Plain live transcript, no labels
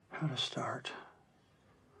how to start.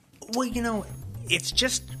 Well, it's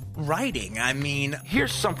just writing. I mean,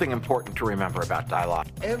 here's something important to remember about dialogue.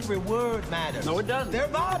 Every word matters. No, it doesn't. They're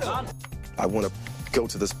vital. I want to go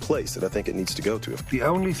to this place that I think it needs to go to. The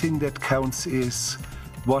only thing that counts is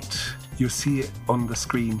what you see on the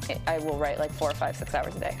screen. I will write like 4 or 5, 6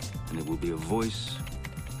 hours a day. And it will be a voice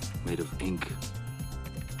made of ink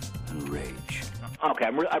and rage. Okay,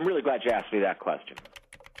 I'm really glad you asked me that question.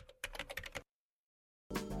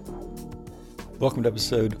 Welcome to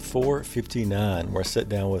episode 459, where I sit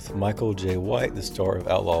down with Michael J. White, the star of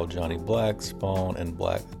Outlaw, Johnny Black, Spawn, and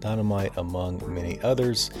Black Dynamite, among many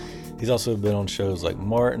others. He's also been on shows like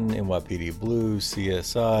Martin, NYPD Blue,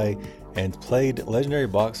 CSI, and played legendary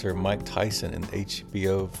boxer Mike Tyson in the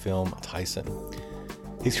HBO film Tyson.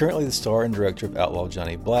 He's currently the star and director of Outlaw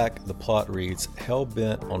Johnny Black. The plot reads,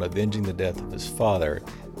 hell-bent on avenging the death of his father,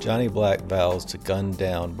 Johnny Black vows to gun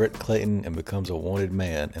down Britt Clayton and becomes a wanted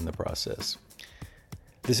man in the process.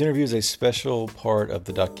 This interview is a special part of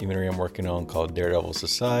the documentary I'm working on called Daredevil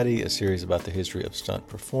Society, a series about the history of stunt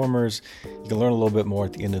performers. You can learn a little bit more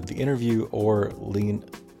at the end of the interview or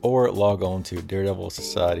log on to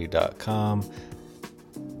daredevilsociety.com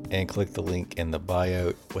and click the link in the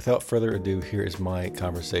bio. Without further ado, here is my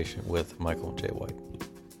conversation with Michael J. White.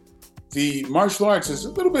 The martial arts is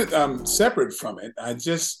a little bit separate from it. I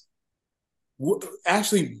just,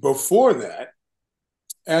 actually before that,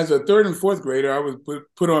 as a 3rd and 4th grader, I was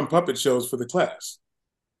put on puppet shows for the class.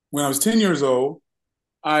 When I was 10 years old,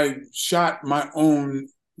 I shot my own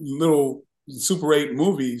little Super 8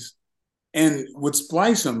 movies and would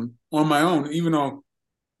splice them on my own, even though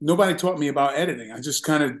nobody taught me about editing. I just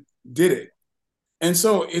kind of did it. And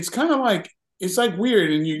so it's kind of like, it's like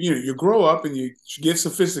weird. And you grow up and you get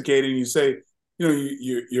sophisticated and you say,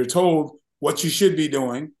 you're told what you should be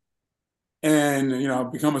doing and,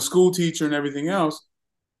 become a school teacher and everything else.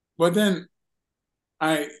 But then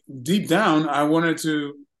deep down, I wanted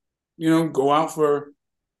to, go out for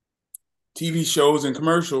TV shows and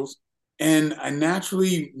commercials. And I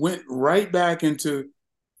naturally went right back into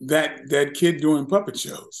that kid doing puppet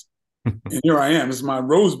shows. And here I am. It's my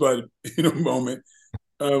Rosebud, moment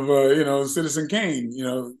of, Citizen Kane,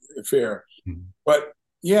 affair. But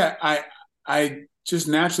yeah, I just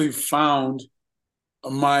naturally found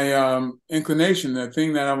my inclination, the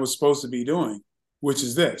thing that I was supposed to be doing, which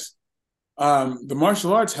is this. The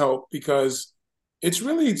martial arts help because it's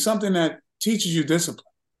really something that teaches you discipline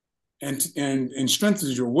and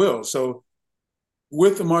strengthens your will. So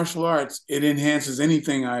with the martial arts, it enhances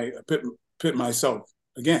anything I pit myself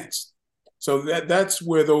against. So that's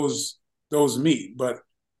where those meet. But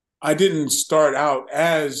I didn't start out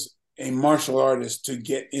as a martial artist to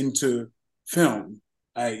get into film.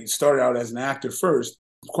 I started out as an actor first.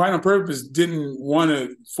 Quite on purpose, didn't want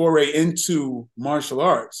to foray into martial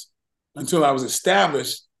arts until I was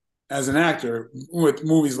established as an actor with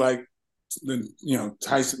movies like the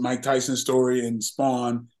Mike Tyson story and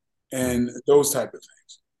Spawn and those type of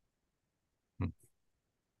things.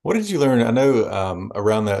 What did you learn? I know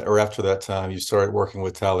around that or after that time you started working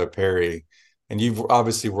with Tyler Perry, and you've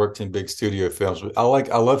obviously worked in big studio films. But I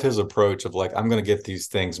love his approach of like, I'm going to get these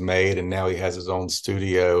things made, and now he has his own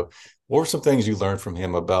studio. What were some things you learned from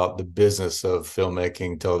him about the business of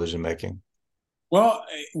filmmaking, television making? Well,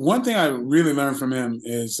 one thing I really learned from him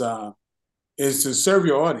is to serve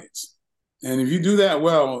your audience. And if you do that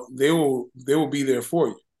well, they will be there for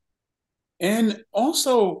you. And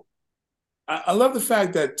also, I love the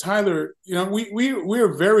fact that Tyler, we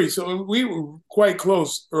were quite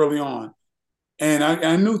close early on. And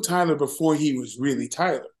I knew Tyler before he was really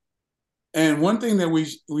Tyler. And one thing that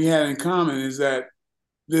we had in common is that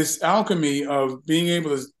this alchemy of being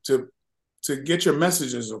able to get your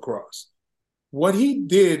messages across. What he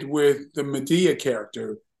did with the Medea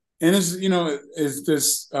character, and is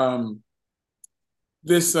this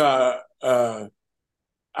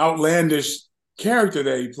outlandish character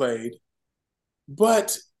that he played,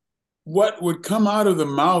 but what would come out of the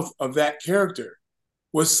mouth of that character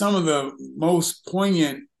was some of the most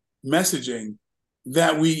poignant messaging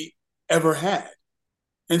that we ever had.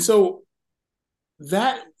 And so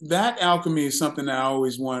that alchemy is something that I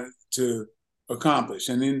always wanted to accomplish.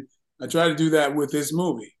 And then I try to do that with this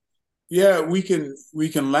movie. Yeah, we can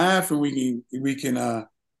laugh and we can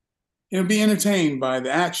be entertained by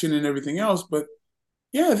the action and everything else. But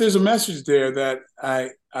yeah, there's a message there that I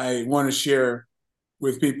want to share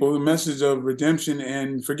with people, the message of redemption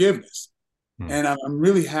and forgiveness. And I'm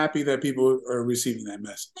really happy that people are receiving that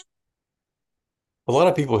message. A lot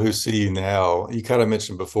of people who see you now, you kind of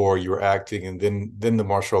mentioned before you were acting and then the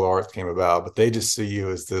martial arts came about, but they just see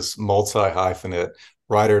you as this multi-hyphenate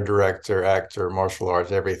writer, director, actor, martial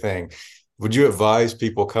arts, everything. Would you advise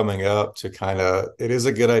people coming up to it is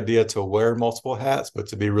a good idea to wear multiple hats, but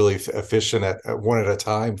to be really efficient at one at a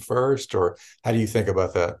time first? Or how do you think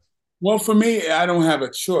about that? Well, for me, I don't have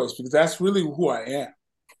a choice because that's really who I am.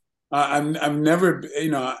 I've never,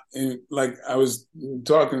 like I was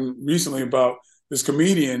talking recently about this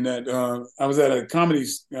comedian that I was at a comedy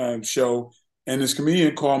show, and this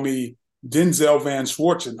comedian called me Denzel Van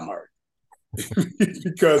Schwarzenegger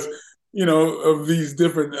because of these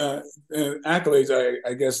different accolades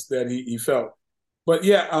I guess that he felt. But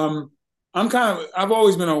yeah, I've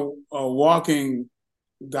always been a walking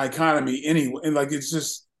dichotomy anyway, and like it's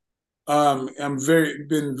just I'm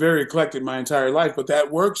been very eclectic my entire life, but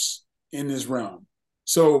that works in this realm.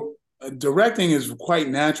 So directing is quite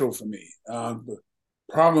natural for me.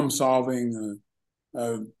 Problem solving,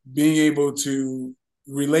 being able to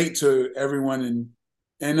relate to everyone,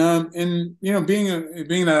 and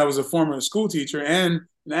being that I was a former school teacher and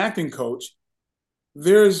an acting coach,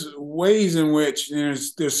 there's ways in which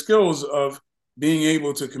there's skills of being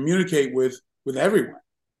able to communicate with everyone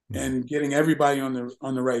and getting everybody on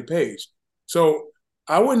the right page. So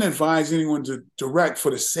I wouldn't advise anyone to direct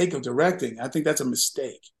for the sake of directing. I think that's a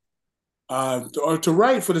mistake. Or to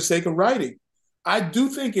write for the sake of writing. I do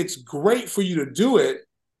think it's great for you to do it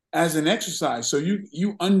as an exercise, so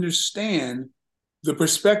you understand the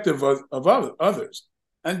perspective of others.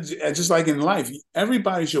 And just like in life,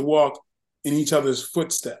 everybody should walk in each other's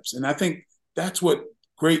footsteps. And I think that's what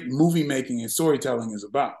great movie making and storytelling is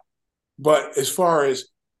about. But as far as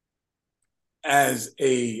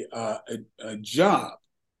a job,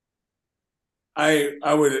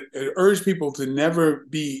 I would urge people to never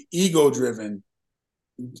be ego driven.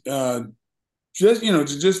 To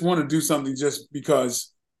just want to do something just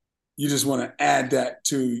because you just want to add that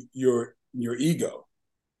to your ego.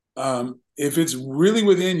 If it's really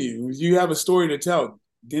within you, if you have a story to tell,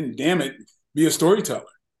 then damn it, be a storyteller.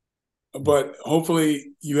 But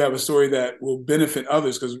hopefully you have a story that will benefit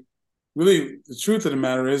others, because really the truth of the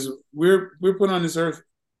matter is we're put on this earth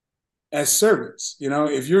as servants.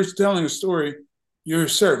 If you're telling a story, you're a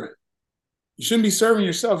servant. You shouldn't be serving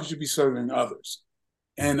yourself, you should be serving others.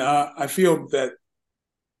 And I feel that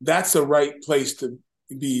that's the right place to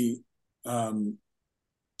be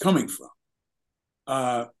coming from.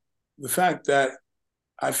 The fact that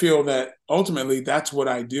I feel that ultimately that's what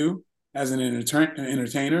I do as an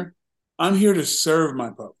entertainer. I'm here to serve my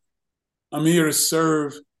public. I'm here to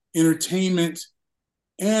serve entertainment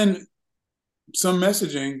and some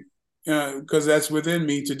messaging, because that's within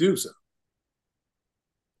me to do so.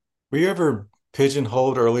 Were you ever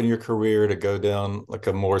pigeonholed early in your career to go down like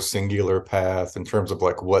a more singular path in terms of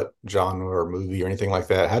like what genre or movie or anything like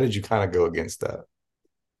that? How did you kind of go against that?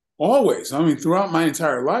 Always. I mean, throughout my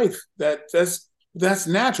entire life, that's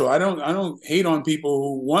natural. I don't hate on people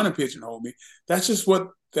who want to pigeonhole me. That's just what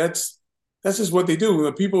they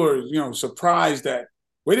do. People are surprised that,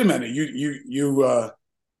 wait a minute, you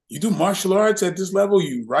do martial arts at this level,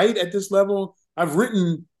 you write at this level. I've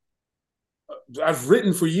written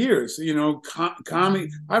for years,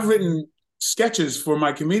 comedy. I've written sketches for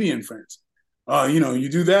my comedian friends. You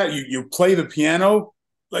do that. You play the piano.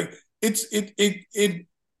 Like it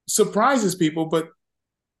surprises people, but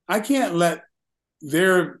I can't let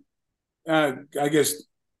their,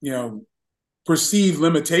 perceived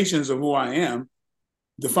limitations of who I am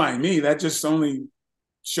define me. That just only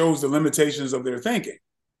shows the limitations of their thinking.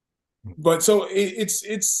 But so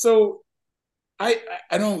it's so. I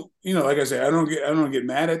don't, like I said, I don't get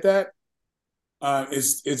mad at that.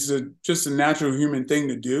 It's just a natural human thing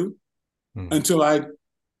to do until I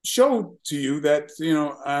show to you that,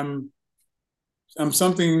 I'm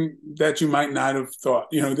something that you might not have thought.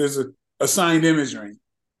 There's a assigned imagery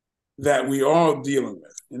that we all dealing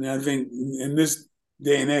with. And I think in this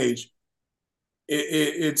day and age,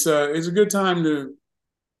 it's a good time to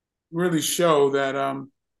really show that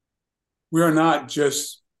we are not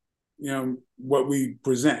just, what we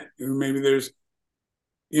present. Maybe there's,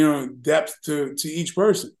 depth to each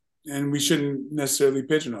person, and we shouldn't necessarily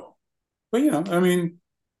pigeonhole. But,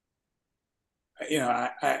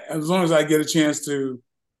 as long as I get a chance to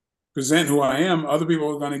present who I am, other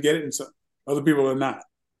people are going to get it, and some other people are not.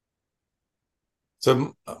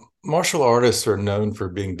 So martial artists are known for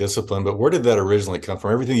being disciplined, but where did that originally come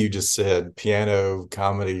from? Everything you just said, piano,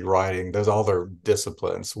 comedy, writing, those all their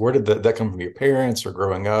disciplines. Where did that come from? Your parents or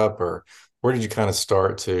growing up, or where did you kind of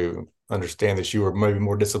start to understand that you were maybe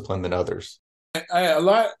more disciplined than others? A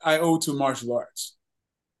lot I owe to martial arts,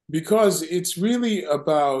 because it's really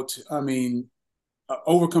about,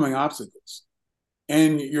 overcoming obstacles.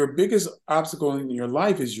 And your biggest obstacle in your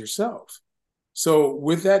life is yourself. So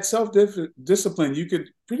with that self-discipline, you could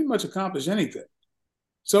pretty much accomplish anything.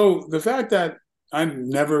 So the fact that I've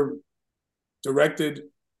never directed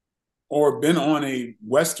or been on a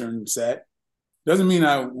Western set doesn't mean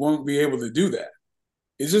I won't be able to do that.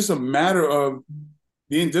 It's just a matter of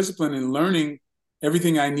being disciplined and learning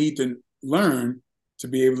everything I need to learn to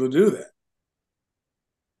be able to do that.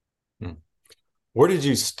 Where did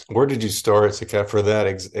you start, to for that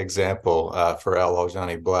example, for Outlaw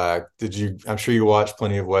Johnny Black? I'm sure you watched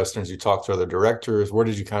plenty of Westerns, you talked to other directors. Where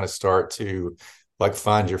did you kind of start to like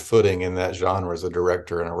find your footing in that genre as a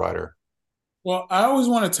director and a writer? Well, I always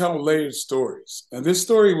want to tell layered stories. And this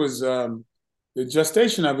story was, the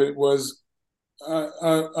gestation of it was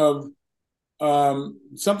of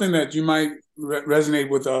something that you might resonate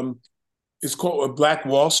with. It's called a Black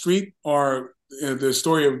Wall Street, or the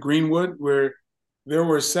story of Greenwood, where there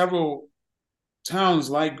were several towns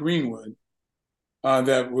like Greenwood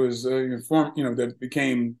that was that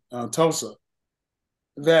became Tulsa.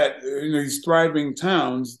 That these thriving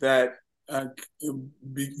towns that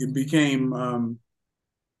became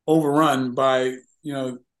overrun by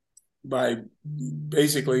by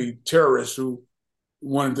basically terrorists who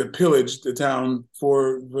wanted to pillage the town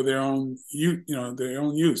for their own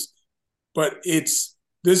use. But this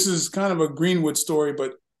is kind of a Greenwood story,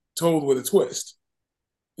 but told with a twist.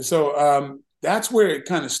 So that's where it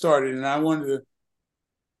kind of started, and I wanted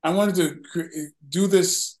to do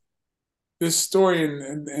this story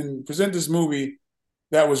and present this movie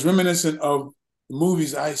that was reminiscent of the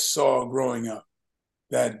movies I saw growing up,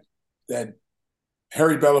 that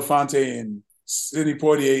Harry Belafonte and Sidney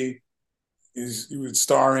Poitier would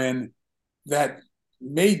star in, that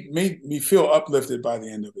made me feel uplifted by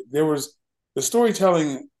the end of it. There was the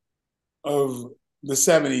storytelling of the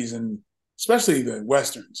 70s, and especially the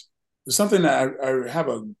Westerns, was something that I have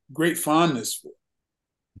a great fondness for.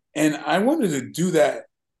 And I wanted to do that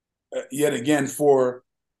yet again for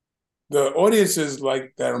the audiences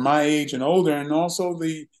like that are my age and older, and also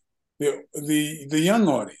the young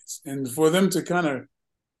audience, and for them to kind of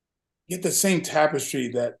get the same tapestry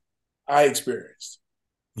that I experienced,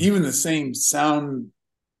 even the same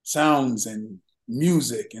sounds and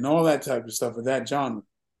music and all that type of stuff of that genre.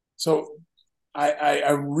 So I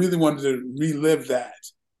really wanted to relive that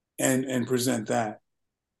and present that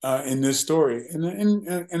in this story,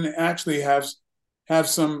 and actually have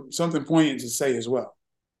something poignant to say as well.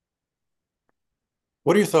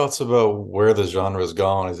 What are your thoughts about where the genre has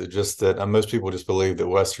gone? Is it just that most people just believe that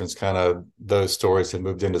Westerns, kind of those stories have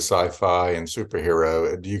moved into sci-fi and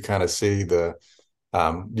superhero? Do you kind of see do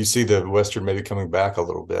you see the Western maybe coming back a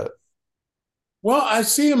little bit? Well, I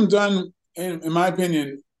see them done, in my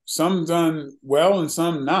opinion, some done well and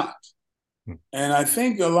some not. And I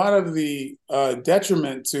think a lot of the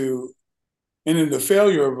detriment to, and in the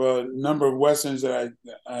failure of a number of Westerns that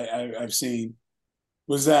I've seen,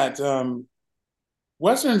 was that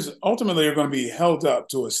Westerns ultimately are going to be held up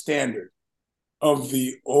to a standard of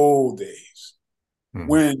the old days,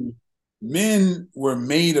 when men were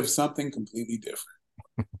made of something completely different.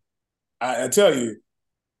 I tell you,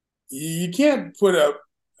 you can't put up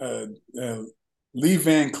Lee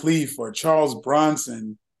Van Cleef or Charles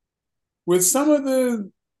Bronson with some of the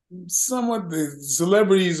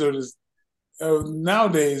celebrities or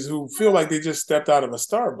nowadays who feel like they just stepped out of a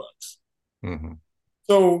Starbucks. Mm-hmm.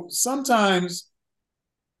 So sometimes,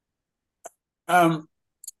 I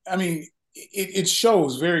mean, it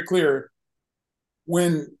shows very clear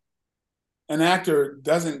when an actor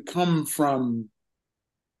doesn't come from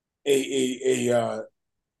a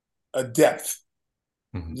depth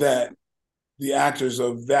that the actors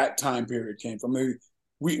of that time period came from.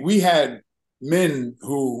 We had men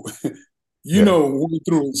who, went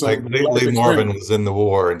through some. Like Lee Marvin was in the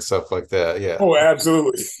war and stuff like that. Yeah. Oh,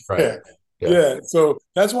 absolutely. Right. Yeah. So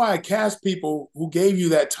that's why I cast people who gave you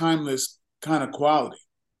that timeless kind of quality.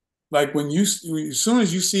 Like as soon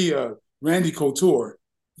as you see Randy Couture,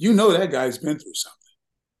 that guy's been through something.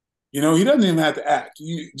 He doesn't even have to act.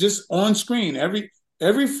 Just on screen, every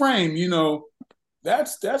frame,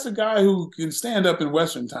 that's a guy who can stand up in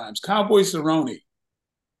Western times. Cowboy Cerrone,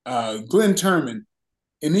 Glenn Turman,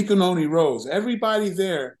 Inikononi Rose. Everybody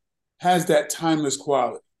there has that timeless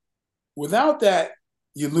quality. Without that,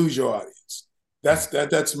 you lose your audience.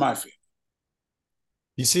 That's my feeling.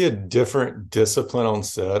 You see a different discipline on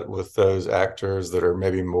set with those actors that are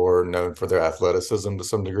maybe more known for their athleticism to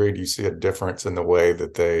some degree? Do you see a difference in the way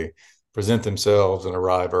that they present themselves and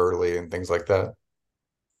arrive early and things like that?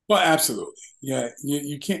 Well, absolutely. Yeah,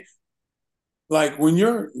 you can't, like when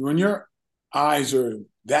your eyes are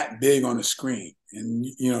that big on the screen, and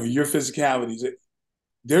your physicalities,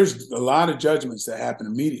 there's a lot of judgments that happen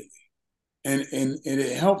immediately. and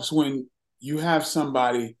it helps when you have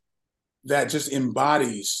somebody that just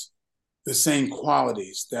embodies the same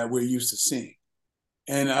qualities that we're used to seeing.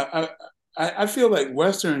 And I feel like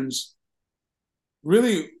Westerns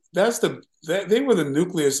really, they were the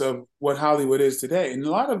nucleus of what Hollywood is today. And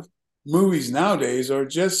a lot of movies nowadays are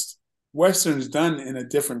just Westerns done in a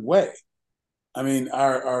different way. I mean,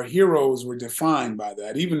 our heroes were defined by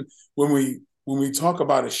that. Even when we talk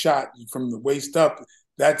about a shot from the waist up,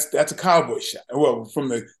 that's a cowboy shot. Well, from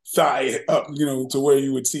the thigh up, to where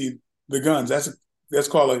you would see the guns. That's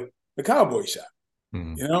called a cowboy shot.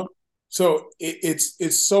 Mm-hmm. So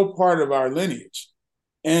it's so part of our lineage,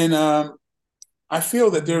 and I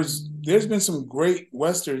feel that there's been some great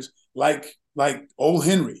Westerns like Old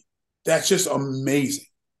Henry. That's just amazing.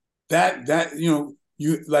 That you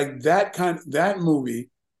like that movie,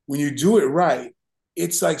 when you do it right,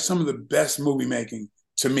 it's like some of the best movie making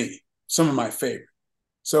to me, some of my favorite.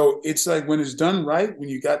 So it's like when it's done right, when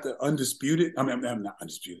you got the Undisputed, I'm not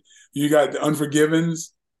Undisputed, you got the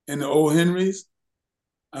Unforgivens and the Old Henrys.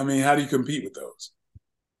 I mean, how do you compete with those?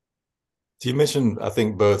 So you mentioned, I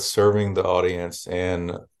think, both serving the audience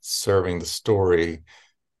and serving the story.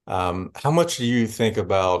 How much do you think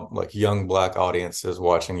about like young Black audiences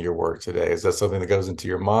watching your work today? Is that something that goes into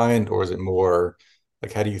your mind, or is it more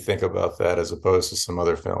like, how do you think about that as opposed to some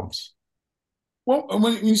other films? Well,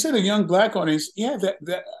 when you said a young Black audience, yeah,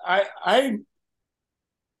 that I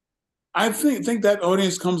think that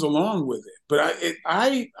audience comes along with it. But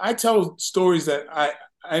I tell stories that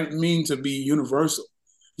I mean to be universal.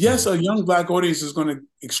 Yes, a young Black audience is going to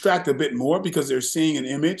extract a bit more because they're seeing an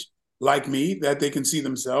image like me that they can see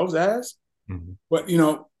themselves as. Mm-hmm. But,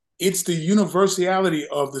 it's the universality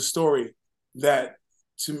of the story that,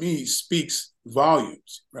 to me, speaks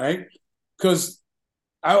volumes, right? Because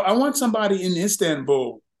I want somebody in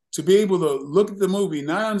Istanbul to be able to look at the movie,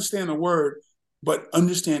 not understand a word, but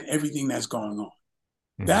understand everything that's going on.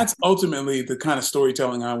 Mm-hmm. That's ultimately the kind of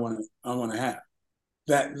storytelling I want to have.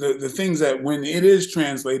 That the things that when it is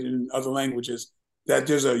translated in other languages, that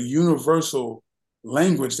there's a universal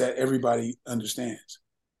language that everybody understands.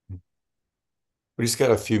 We just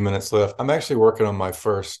got a few minutes left. I'm actually working on my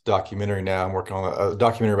first documentary now. I'm working on a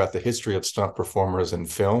documentary about the history of stunt performers in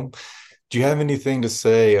film. Do you have anything to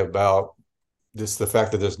say about just the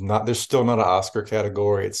fact that there's still not an Oscar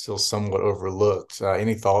category? It's still somewhat overlooked.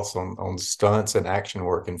 Any thoughts on stunts and action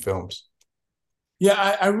work in films?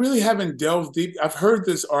 Yeah, I really haven't delved deep. I've heard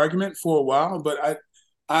this argument for a while, but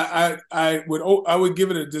I would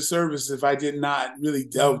give it a disservice if I did not really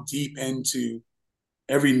delve deep into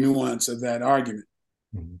every nuance of that argument.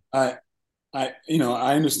 Mm-hmm.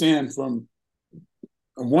 I understand from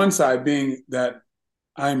one side being that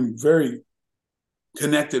I'm very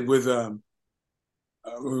connected with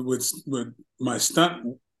my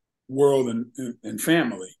stunt world and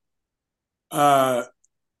family. I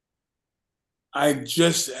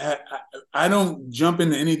don't jump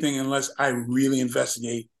into anything unless I really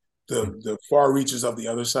investigate the far reaches of the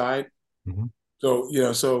other side. Mm-hmm.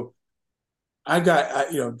 So I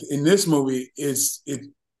got in this movie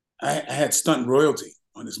I had stunt royalty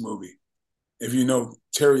on this movie. If you know,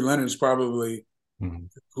 Terry Leonard's probably mm-hmm.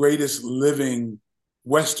 the greatest living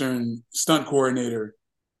Western stunt coordinator,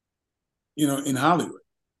 in Hollywood,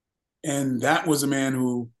 and that was a man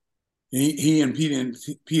who he and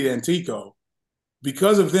Pete Antico.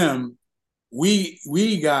 Because of them, we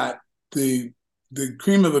got the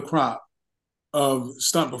cream of the crop of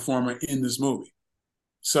stunt performer in this movie.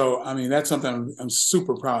 So, I mean, that's something I'm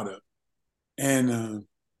super proud of. And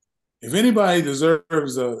if anybody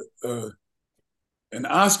deserves an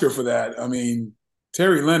Oscar for that, I mean,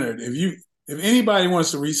 Terry Leonard. If anybody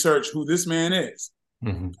wants to research who this man is,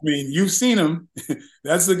 mm-hmm. I mean, you've seen him.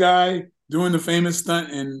 That's the guy doing the famous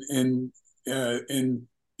stunt in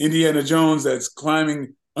Indiana Jones that's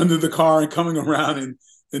climbing under the car and coming around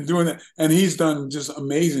and doing that. And he's done just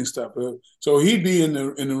amazing stuff. So he'd be in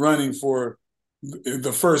the running for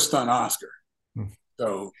the first stunt Oscar.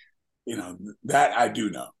 So, that I do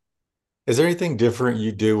know. Is there anything different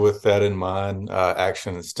you do with that in mind,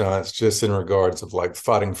 action and stunts, just in regards of like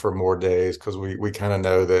fighting for more days? Because we kind of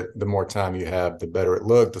know that the more time you have, the better it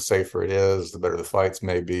looks, the safer it is, the better the fights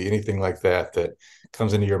may be. Anything like that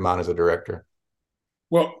comes into your mind as a director?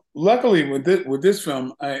 Well, luckily with this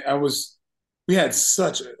film, we had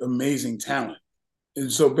such amazing talent.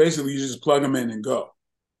 And so basically you just plug them in and go.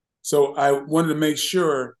 So I wanted to make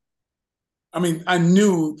sure, I mean, I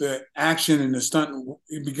knew the action and the stunt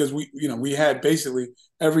because we had basically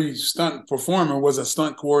every stunt performer was a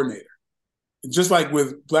stunt coordinator. Just like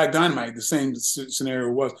with Black Dynamite, the same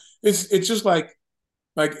scenario was. It's just like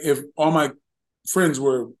if all my friends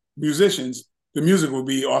were musicians, the music would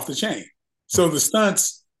be off the chain. So the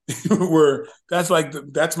stunts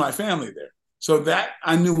that's my family there. So that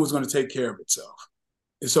I knew was going to take care of itself.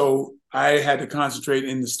 And so I had to concentrate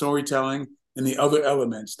in the storytelling and the other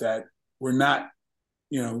elements that were not,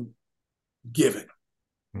 given.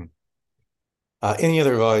 Any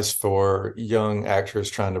other advice for young actors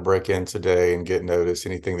trying to break in today and get noticed?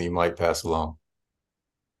 Anything that you might pass along?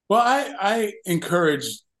 Well, I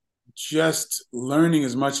encourage just learning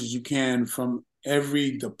as much as you can from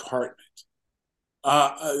every department.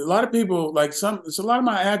 A lot of people, a lot of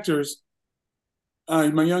my actors,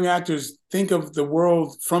 my young actors, think of the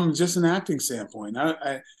world from just an acting standpoint.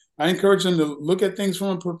 I encourage them to look at things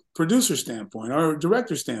from a producer standpoint or a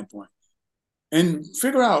director standpoint and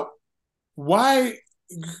figure out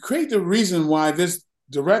create the reason why this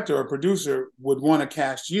director or producer would want to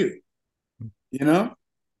cast you,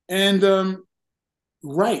 and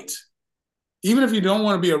write. Even if you don't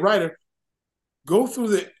want to be a writer, go through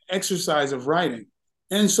the exercise of writing.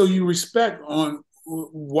 And so you respect on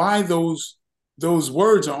why those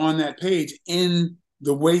words are on that page in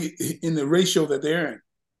the ratio that they're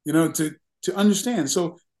in, to understand.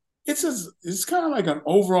 So it's kind of like an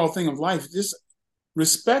overall thing of life. Just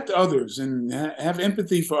respect others and have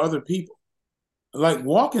empathy for other people. Like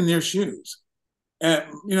walk in their shoes. And,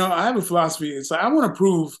 I have a philosophy. It's like I want to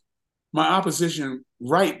prove my opposition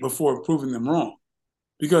right before proving them wrong.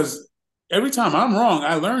 Because every time I'm wrong,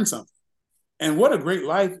 I learn something. And what a great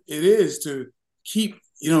life it is to keep,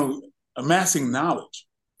 amassing knowledge,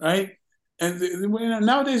 right? And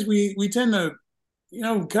nowadays we tend to,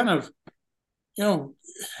 kind of,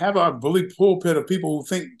 have our bully pulpit of people who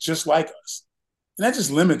think just like us. And that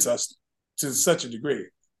just limits us to such a degree.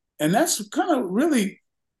 And that's kind of really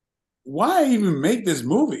why I even make this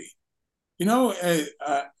movie. It's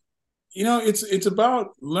about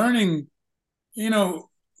learning,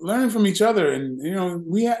 learning from each other. And,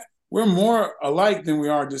 we're more alike than we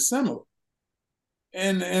are dissimilar.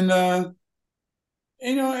 And kind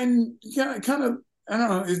of, I don't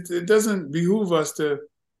know, it doesn't behoove us to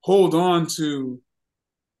hold on to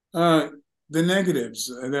the negatives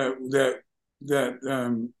that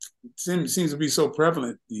seems to be so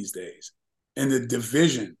prevalent these days, and the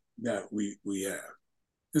division that we have.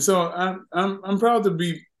 And so I'm proud to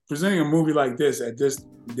be presenting a movie like this at this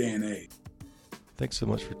day and age. Thanks so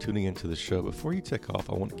much for tuning into the show. Before you take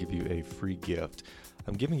off, I want to give you a free gift.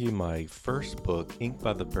 I'm giving you my first book, Ink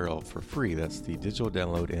by the Barrel, for free. That's the digital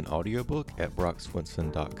download and audiobook at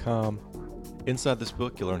brockswinson.com. Inside this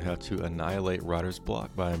book, you'll learn how to annihilate writer's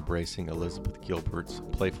block by embracing Elizabeth Gilbert's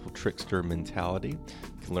playful trickster mentality. You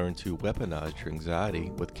can learn to weaponize your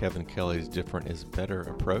anxiety with Kevin Kelly's different is better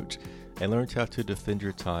approach, and learn how to defend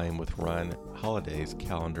your time with Ryan Holiday's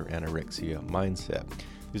calendar anorexia mindset.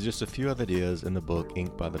 There's just a few other ideas in the book,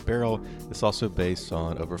 Ink by the Barrel. It's also based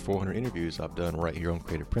on over 400 interviews I've done right here on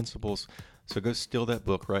Creative Principles. So go steal that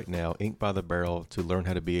book right now, Ink by the Barrel, to learn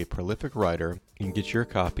how to be a prolific writer. You can get your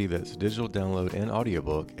copy, that's digital download and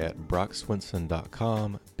audiobook, at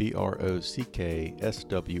brockswinson.com,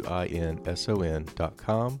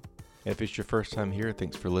 brockswinson.com. And if it's your first time here,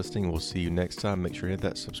 thanks for listening. We'll see you next time. Make sure to hit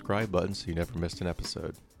that subscribe button so you never miss an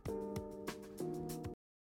episode.